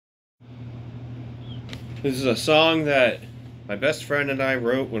This is a song that my best friend and I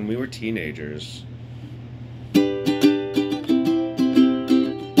wrote when we were teenagers.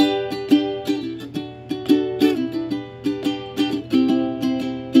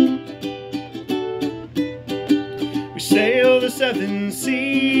 We sail the seven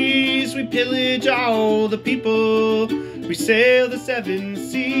seas, we pillage all the people. We sail the seven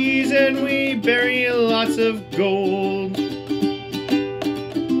seas and we bury lots of gold.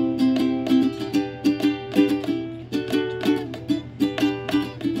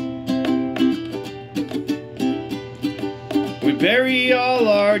 We bury all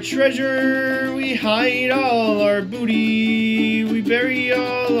our treasure, we hide all our booty. We bury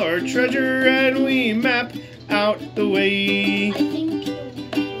all our treasure and we map out the way. I think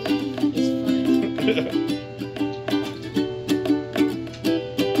is fun.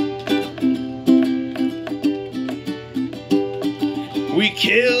 We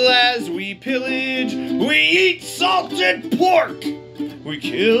kill as we pillage, we eat salted pork. We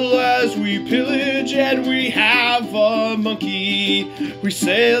kill as we pillage and we have a monkey. We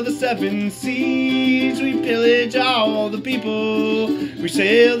sail the seven seas, we pillage all the people. We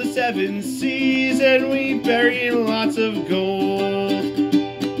sail the seven seas and we bury lots of gold.